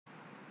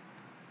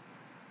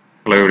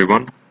Hello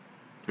everyone.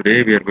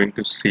 Today we are going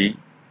to see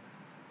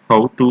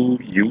how to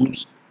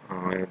use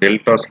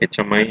Delta's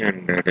HMI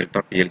and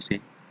Delta PLC.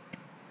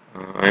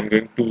 I am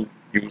going to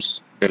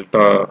use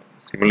Delta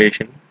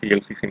simulation,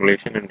 PLC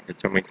simulation and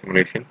HMI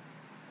simulation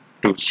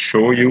to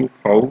show you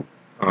how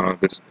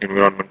this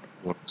environment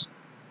works.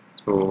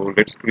 So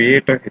let's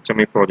create a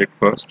HMI project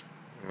first.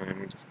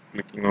 I'm just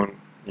clicking on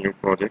new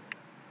project.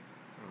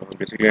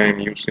 Basically I am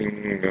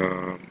using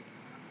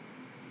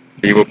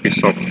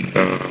DOPSoft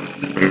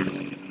build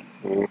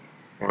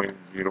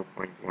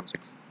 4.0.16.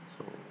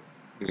 So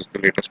this is the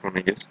latest one,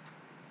 I guess.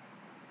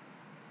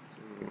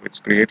 So let's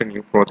create a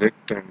new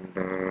project, and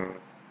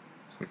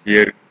so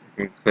here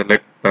you can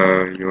select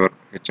your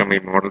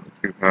HMI model that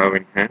you have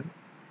in hand,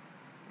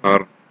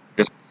 or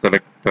just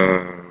select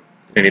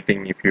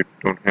anything if you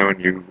don't have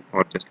and you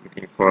are just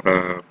looking for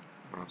a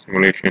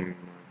simulation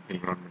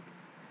environment.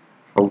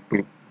 How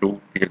to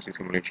do PLC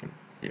simulation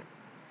here.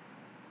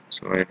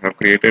 So I have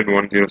created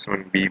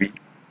 107BV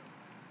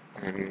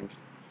and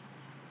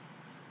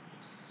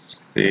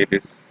say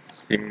this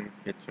sim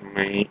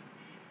HMI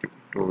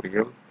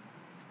tutorial.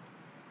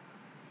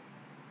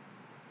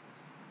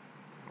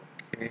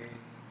 Okay,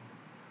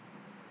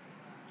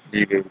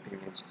 leave everything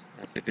else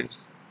as it is.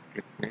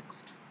 Click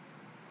next,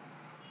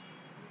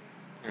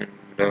 and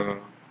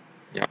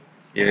yeah,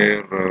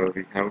 here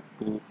we have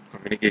two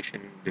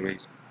communication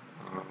device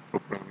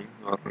programming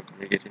or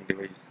communication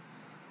device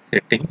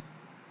settings.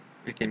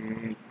 We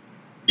can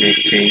make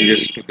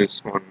changes to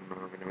this one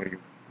whenever you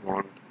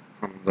want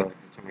from the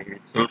HMI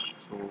itself.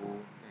 So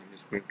I'm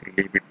just going to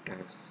leave it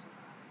as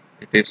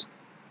it is.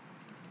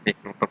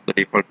 Make note of the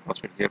default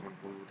password here,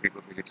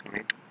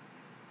 1234567.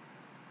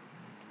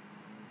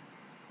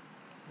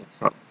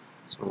 That's all.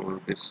 So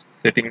this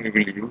setting we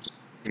will use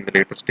in the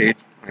later stage.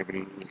 I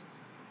will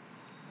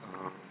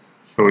uh,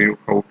 show you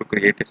how to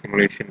create a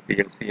simulation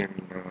PLC, and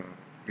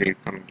we'll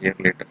come here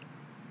later.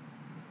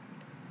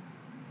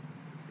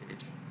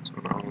 Finish. So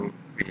now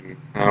we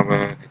have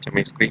a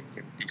HMI screen,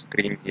 empty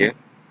screen here.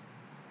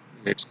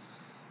 Let's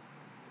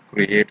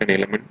create an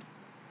element.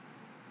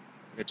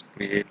 Let's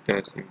create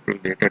a simple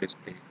data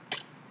display.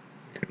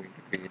 We are going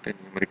to create a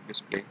numeric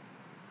display.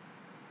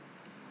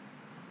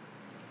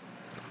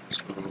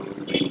 So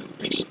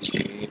let's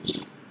change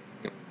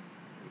the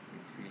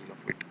feel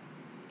of it.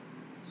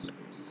 So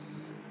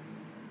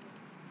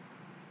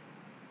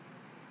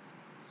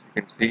you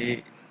can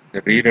see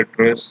the read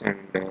address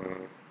and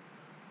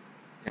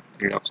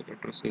read offset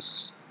address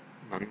is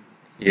none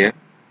here.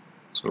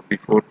 So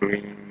before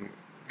doing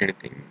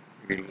anything,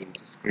 we'll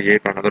just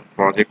create another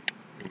project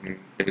in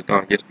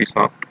Delta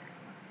ISPSoft.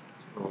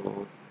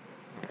 So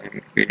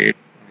I'm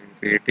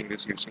creating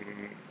this using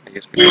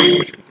ISPSoft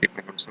version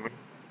 3.17.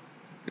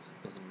 This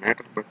doesn't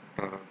matter, but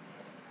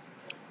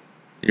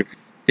if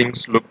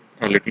things look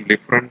a little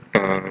different,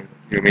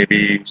 you may be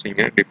using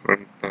a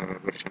different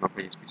version of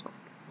ISPSoft.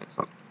 That's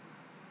all.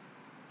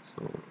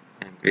 So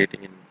I'm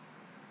creating a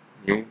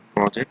new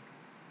project.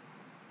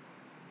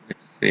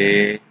 Let's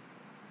say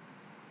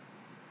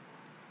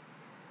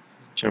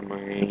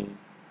HMI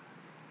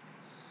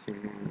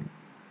Sim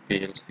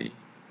PLC.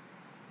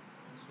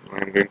 So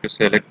I'm going to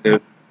select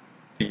the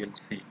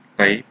PLC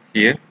type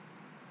here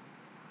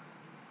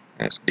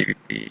as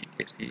DVP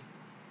AC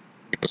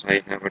because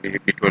I have a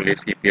DVP12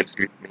 AC PLC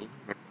with me.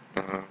 But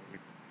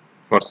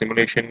for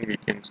simulation, we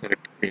can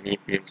select any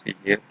PLC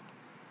here.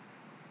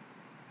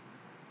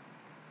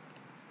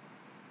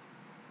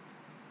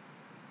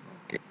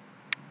 Okay.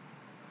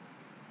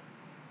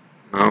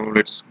 Now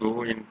let's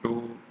go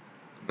into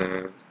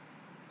the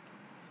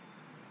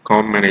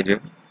COM manager,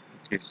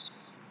 which is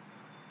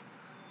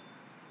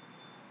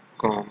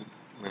COM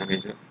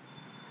manager.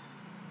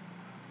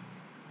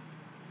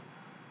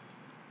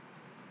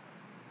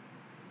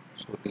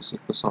 So this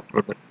is the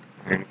software that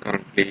I am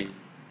currently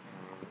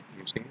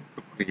using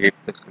to create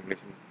the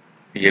simulation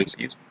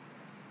PLCs.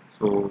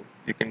 So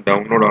you can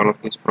download all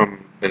of this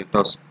from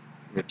Delta's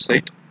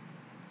website.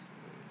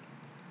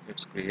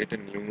 Let's create a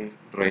new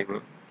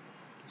driver.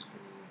 So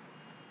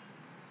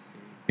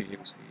sim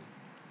PLC,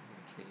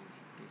 change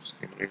to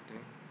simulator.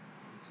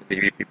 It's a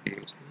DVP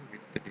PLC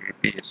with the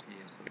DVP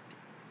SDA selected.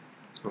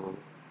 So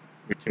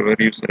whichever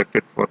you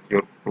selected for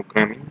your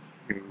programming,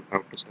 you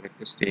have to select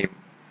the same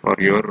for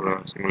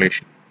your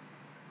simulation.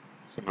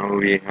 So now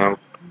we have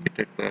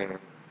created the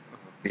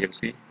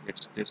PLC.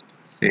 Let's just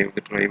save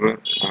the driver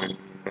and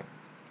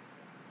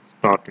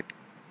start it.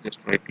 Just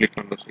right click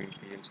on the same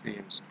PLC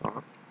and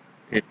start.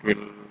 It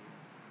will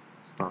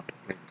start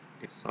like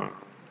it's okay.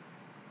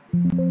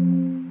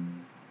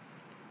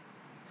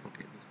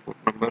 This port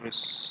number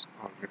is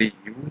already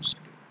used,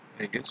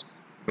 I guess,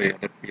 by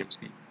other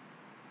PLC.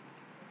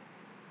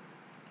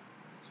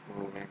 So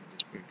I'm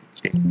just going to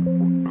change the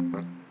port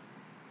number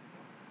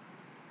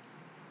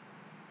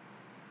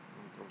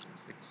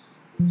 1006.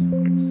 So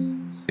let's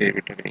save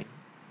it again.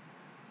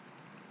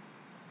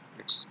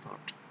 Let's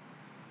start.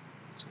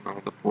 So now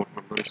the port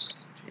number is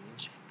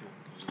changed to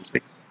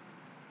 1006.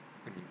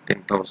 I mean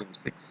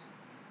 10,006.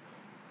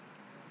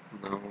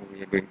 Now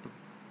we are going to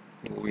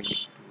go into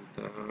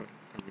the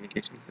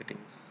communication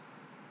settings,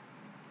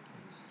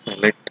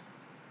 select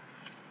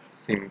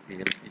sim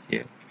PLC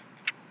here,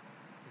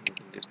 and you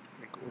can just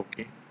click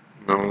OK.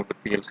 Now the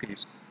PLC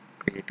is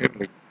created,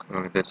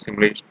 like the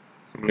simulation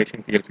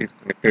PLC is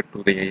connected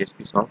to the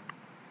ISPSoft.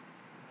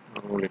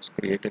 Now let's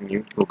create a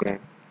new program.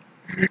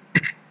 I'm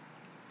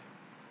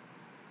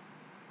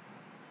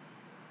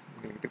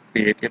going to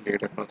create a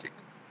ladder logic.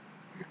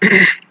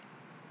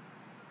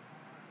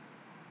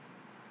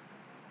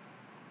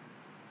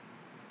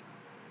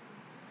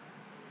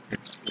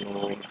 Let's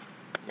load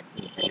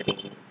 0,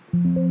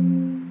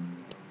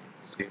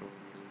 0.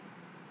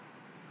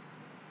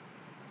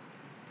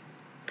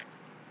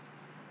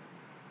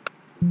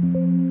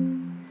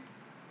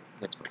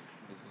 That's all.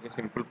 This is a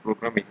simple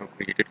program we have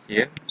created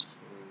here. So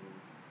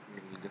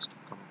we will just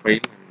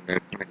compile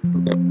and connect to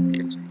the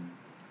PLC.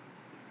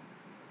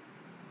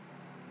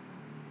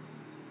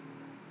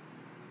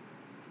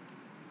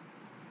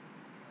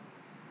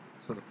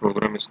 So the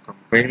program is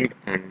compiled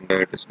and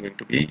it is going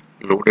to be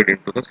loaded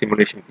into the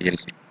simulation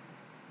PLC.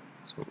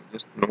 So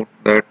just note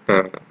that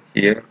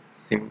here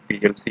sim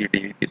PLC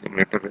DVP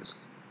simulator is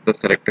the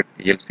selected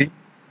PLC,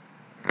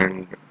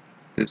 and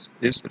this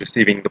is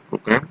receiving the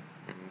program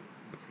and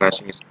the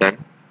flashing is done.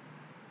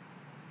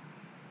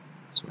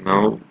 So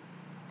now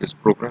this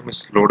program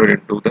is loaded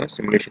into the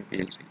simulation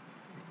PLC.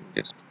 You can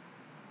just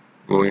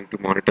go into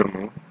monitor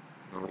mode.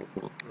 Now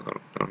both are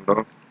turned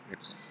off.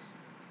 Let's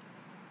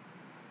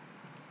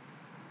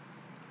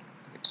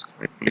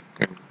right click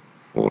and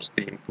force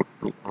the input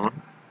to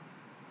on.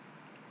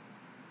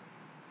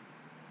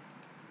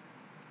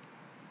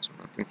 So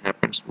nothing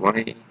happens.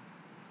 Why?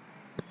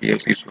 The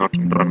PLC is not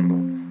in run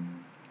mode.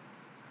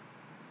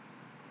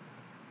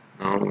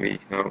 Now we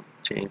have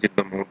changed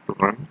the mode to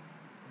run,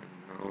 and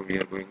now we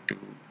are going to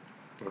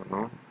turn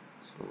on.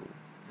 So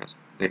as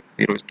the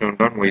X0 is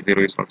turned on,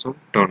 Y0 is also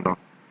turned on.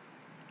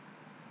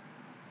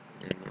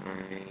 And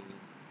I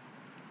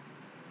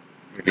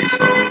release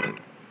all, turn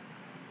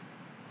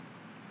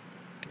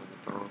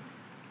it off.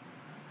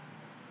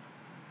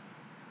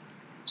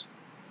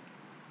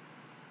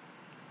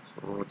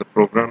 So the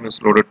program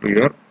is loaded to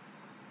your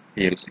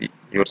PLC,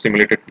 your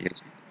simulated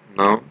PLC.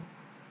 Now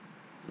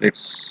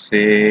let's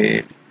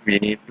say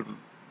we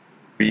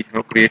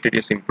have created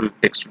a simple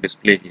text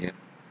display here.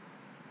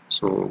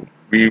 So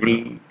we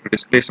will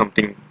display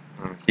something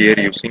here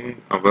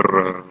using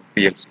our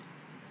PLC,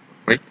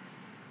 right?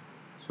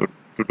 So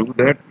to do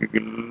that, we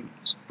will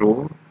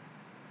store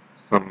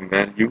some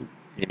value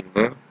in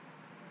the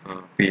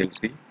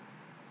PLC.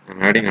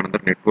 I'm adding another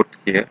network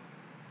here,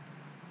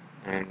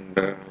 and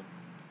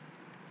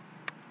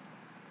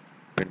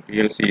when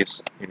PLC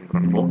is in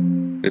run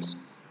mode, this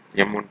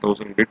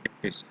M1000 bit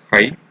is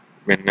high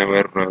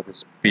whenever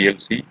this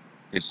PLC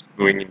is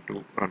going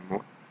into run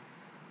mode.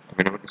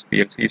 Whenever this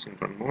PLC is in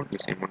run mode,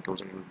 this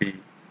M1000 will be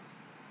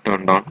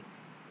turned on.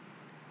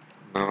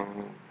 Now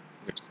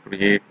let's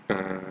create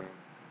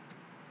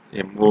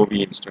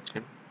MOV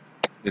instruction.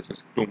 This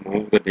is to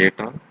move the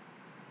data.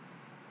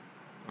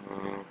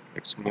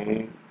 Let's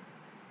move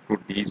to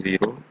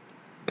D0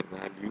 the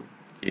value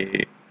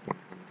K100.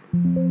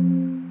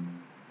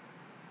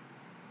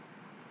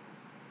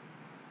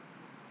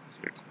 So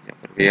it's the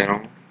other way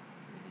around.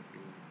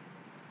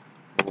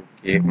 We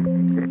need to move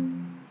K100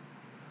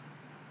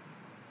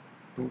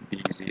 to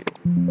D0.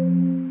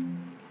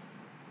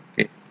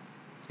 Okay,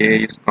 K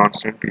is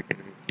constant. You can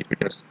keep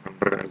it as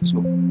 100 also.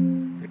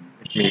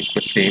 It means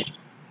the same.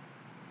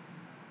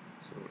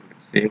 So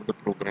let's save the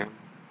program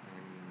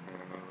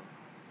and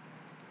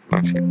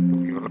flash it to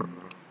your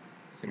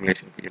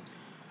simulation PLC.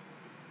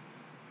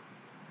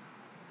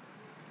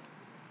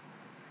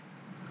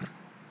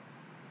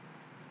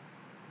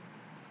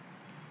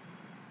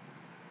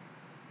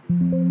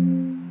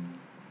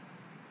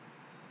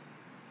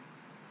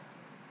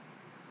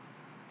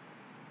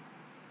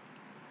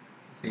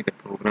 See, the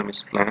program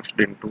is flashed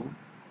into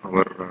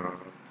our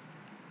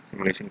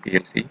simulation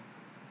PLC.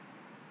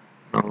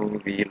 Now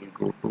we will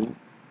go to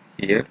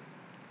here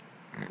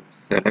and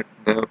select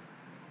the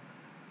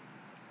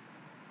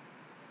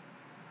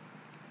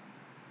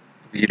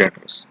read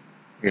address.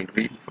 We'll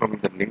read from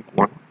the link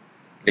 1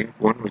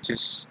 which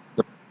is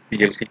the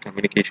PLC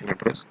communication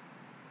address.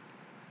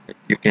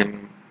 You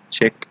can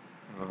check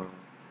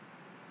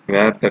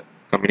where the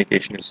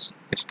communication is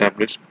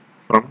established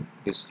from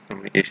this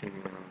communication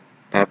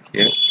tab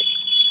here.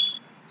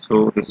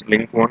 So this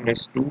link 1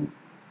 is to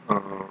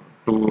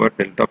a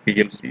Delta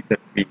PLC that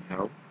we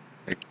have,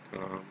 like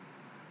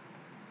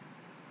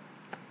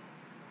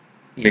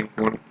link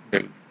 1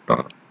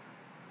 Delta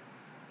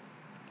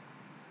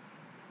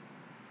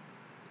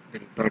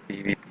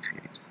DVP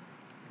series,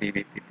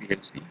 DVP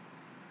PLC,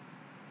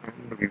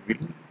 and we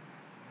will.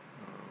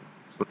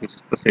 So this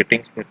is the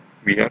settings that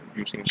we are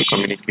using to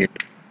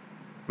communicate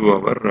to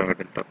our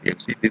Delta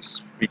PLC.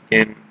 This we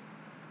can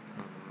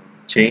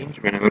change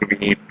whenever we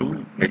need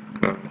to, like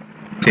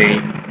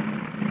change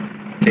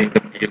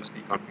the PLC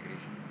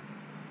configuration.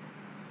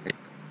 Like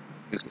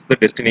this is the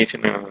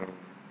destination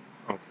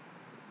of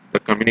the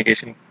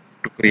communication,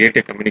 to create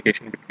a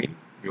communication between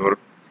your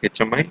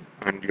HMI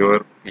and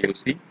your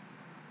PLC.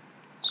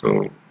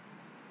 So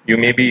you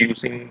may be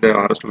using the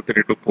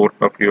RS-232 port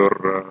of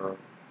your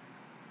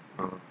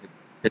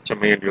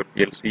HMI and your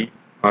PLC,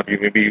 or you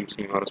may be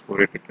using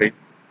RS-485.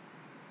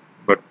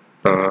 But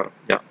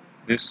yeah,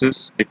 this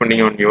is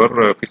depending on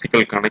your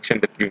physical connection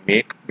that you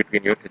make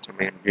between your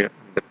HMI and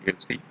the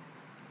PLC.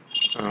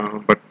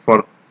 But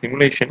for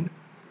simulation,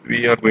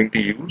 we are going to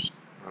use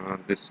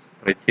this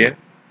right here.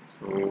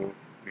 So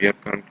we are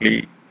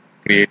currently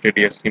created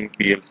a sim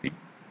PLC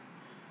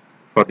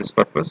for this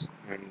purpose,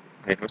 and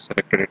I have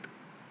selected it.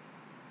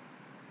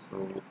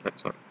 So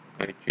that's all.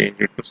 I change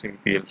it to sim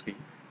PLC.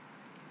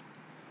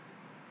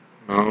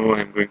 Now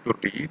I'm going to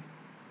read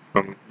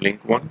from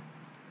link 1.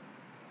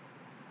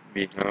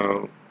 We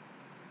have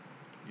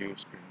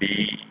used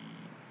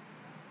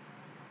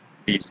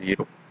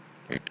D0,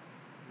 right?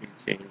 We'll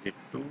change it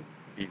to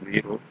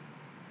D0.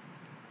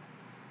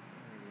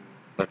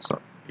 That's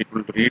all. It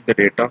will read the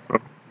data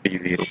from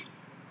D0.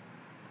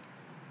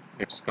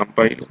 Let's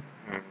compile,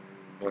 and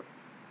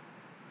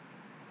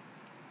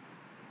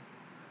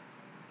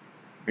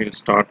we'll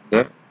start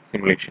the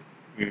simulation.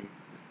 We'll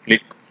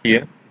click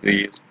here. There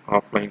is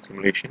offline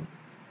simulation.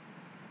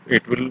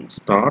 It will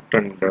start,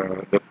 and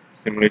the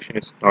simulation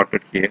is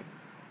started here.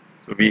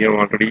 So we have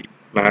already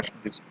flashed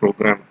this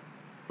program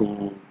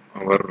to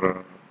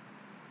our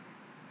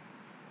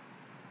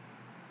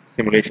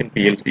simulation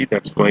PLC.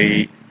 That's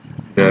why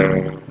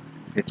the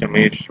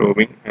HMI is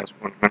showing as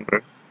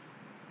 100.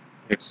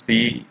 Let's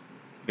see.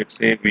 Let's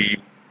say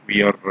we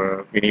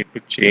need to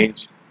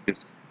change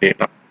this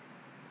data.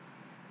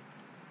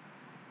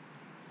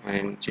 I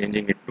am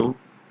changing it to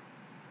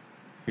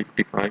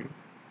 55,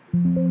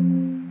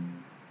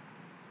 and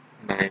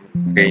I am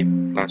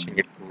again flashing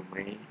it to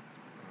my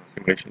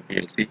simulation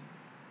PLC.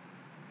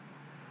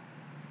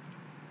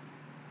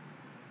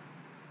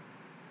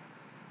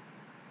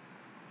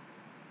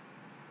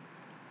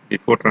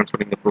 Before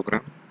transferring the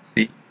program,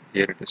 see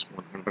here it is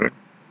 100.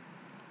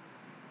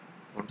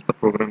 Once the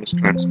program is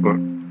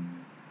transferred,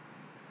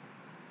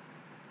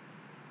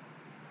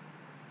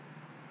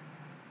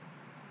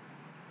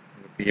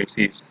 the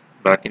PLC is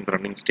back in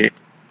running state.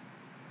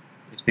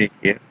 You see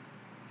here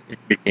it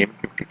became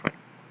 55.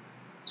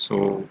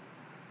 So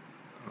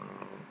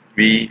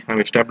we have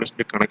established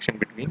the connection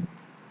between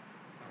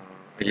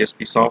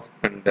ISPSoft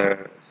and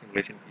the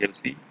simulation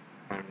PLC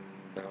and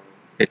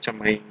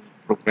HMI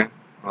program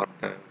or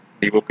the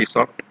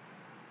DOPSoft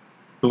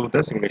to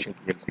the simulation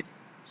PLC.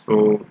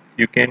 So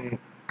you can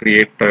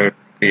create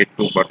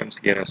two buttons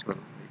here as well.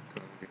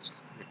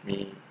 Let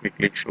me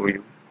quickly show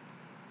you.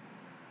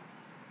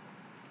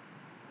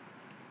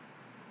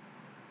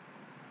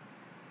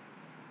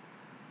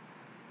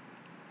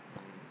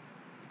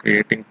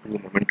 Creating two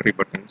momentary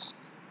buttons.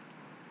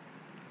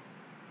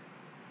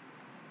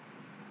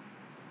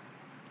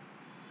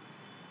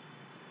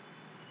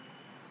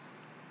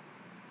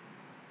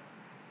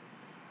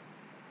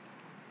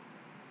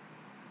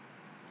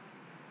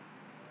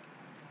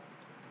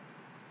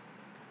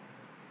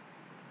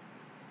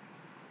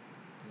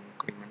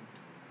 Increment.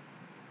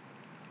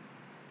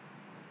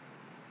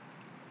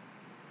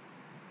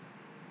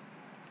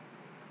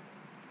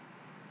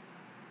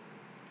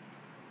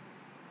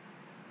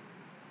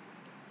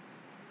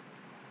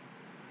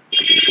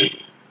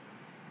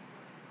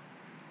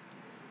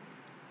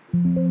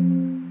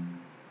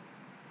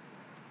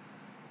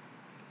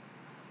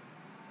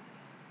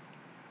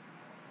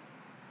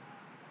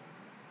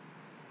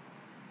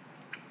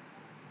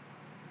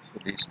 So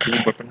these two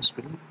buttons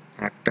will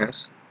act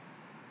as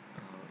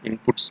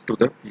inputs to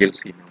the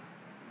PLC now.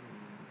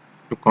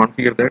 To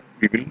configure that,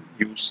 we will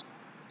use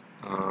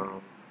uh,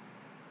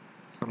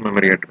 some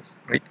memory address,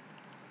 right?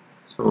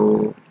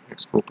 So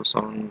let's focus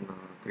on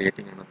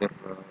creating another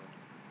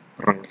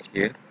rung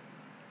here.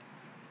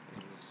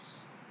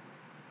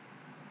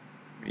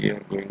 We are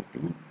going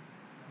to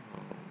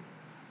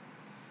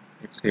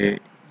let's say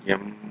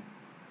M0.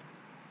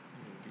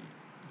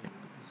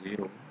 We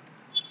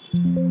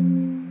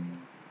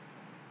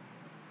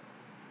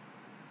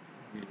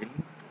will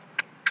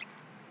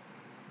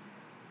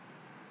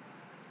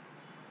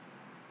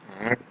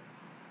add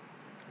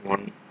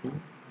 1 to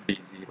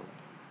D0.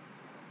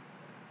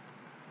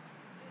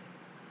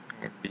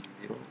 Add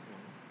D0, 1,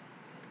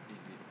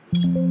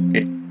 D0.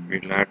 Okay,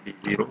 we'll add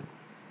D0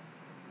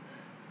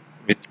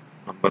 with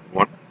number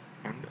 1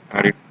 and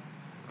add it.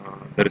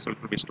 The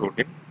result will be stored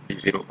in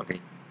D0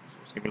 again.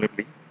 So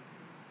similarly,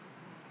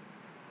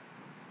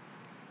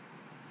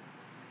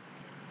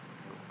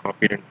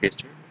 copied and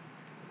pasted.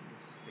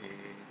 Let's say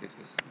this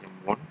is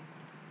M1.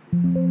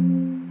 D0.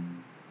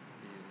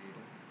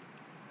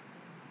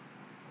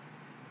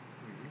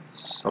 We will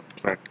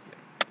subtract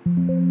here.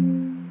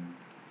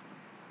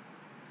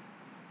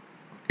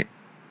 Okay.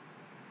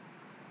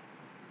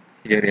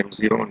 Here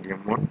M0 and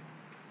M1,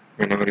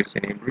 whenever is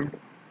enabled,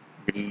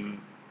 will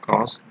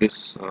cause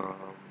this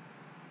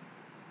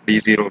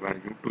D0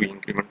 value to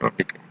increment or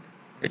decrement,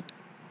 right?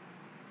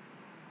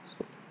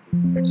 So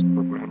let's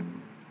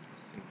program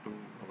this into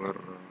our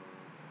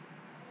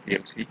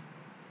PLC.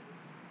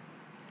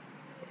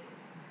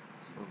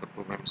 the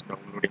program is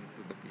downloading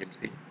to the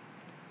PLC.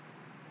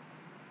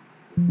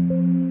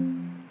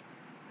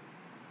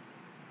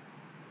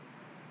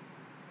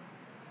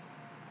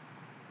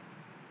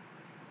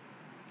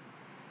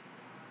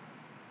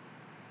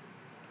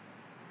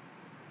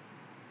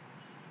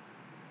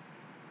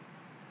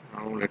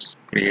 Now let's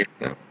create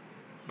the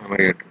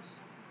memory address.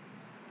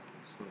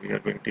 So we are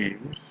going to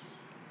use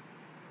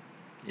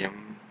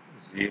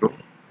M0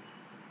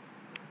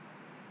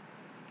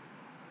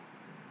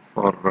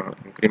 for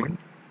increment,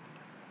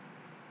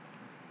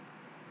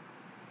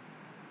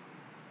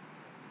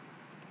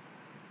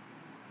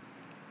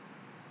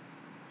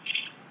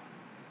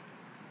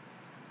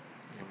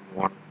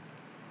 M1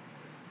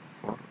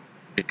 for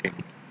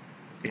decrement.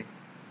 Okay,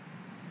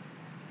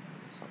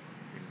 so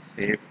we'll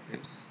save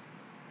this.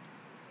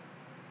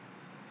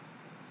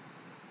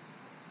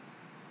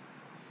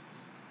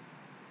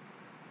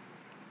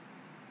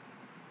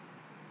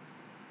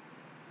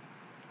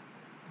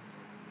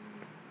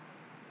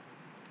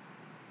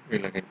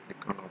 We'll again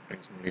click on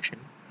offline simulation.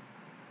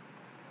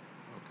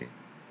 Okay,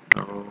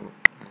 now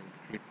I'm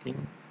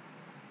clicking.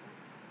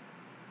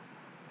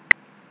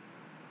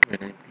 When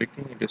I'm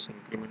clicking, it is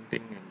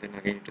incrementing, and then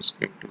again it is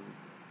going to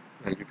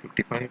value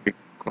 55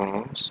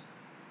 because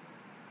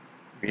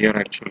we are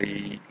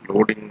actually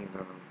loading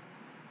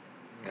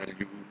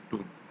value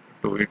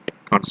to it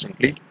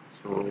constantly.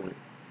 So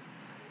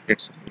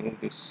let's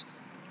remove this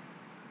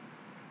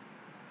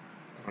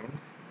and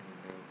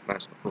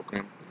flash the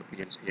program to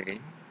the PLC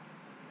again.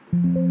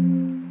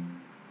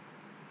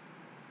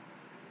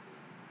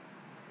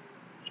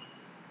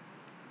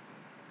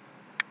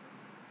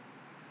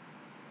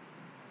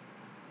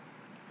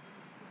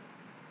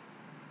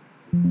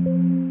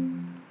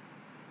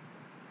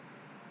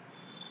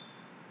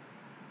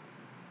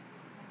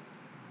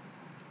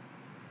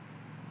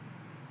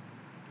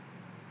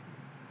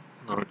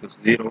 Now it is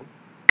 0.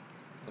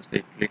 As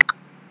I click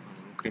on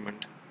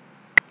increment,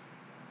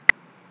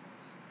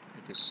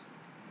 it is,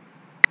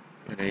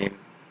 when I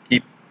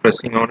keep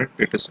pressing on it,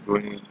 it is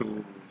going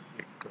to,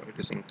 it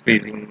is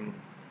increasing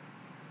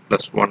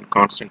 +1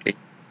 constantly.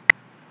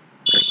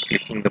 I'm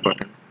clicking the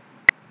button,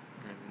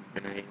 and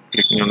when I'm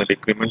clicking on the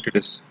decrement, it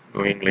is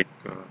going like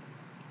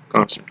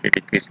constantly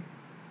decreasing.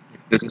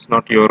 If this is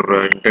not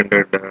your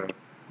intended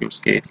use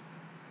case,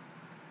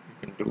 you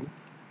can do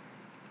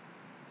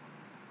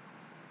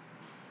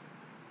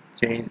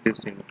change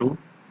this into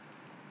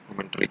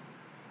momentary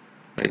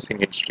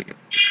rising edge trigger.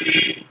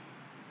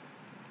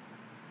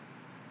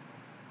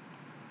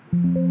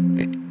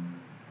 Right.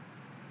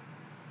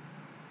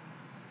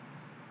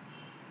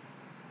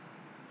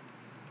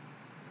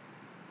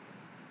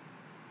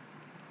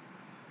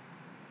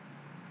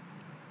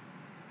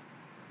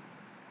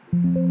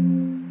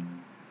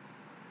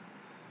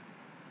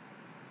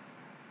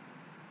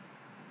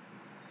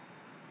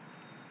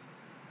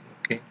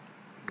 Okay,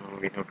 now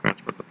we have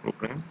transferred the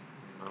program.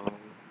 Now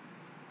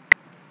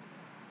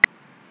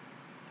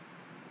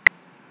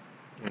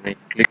when I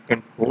click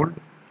and hold,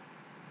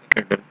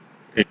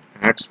 it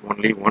adds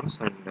only once,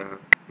 and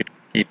it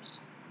keeps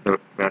the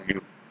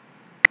value.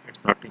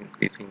 It's not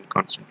increasing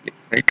constantly,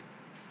 right?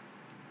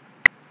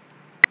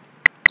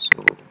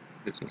 So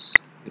this is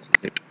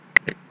it.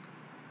 Like,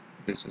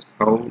 this is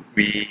how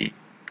we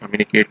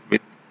communicate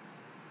with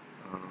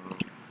uh,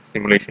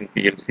 simulation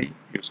PLC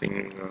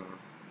using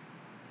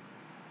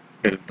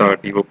Delta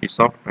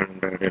DOPSoft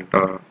and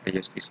Delta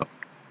ISPSoft.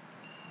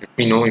 Let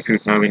me know if you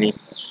have any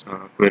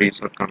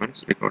queries or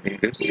comments regarding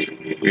this.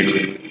 We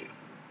will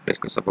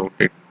discuss about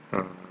it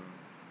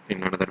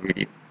in another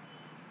video.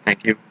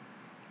 Thank you.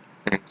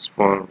 Thanks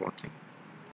for watching.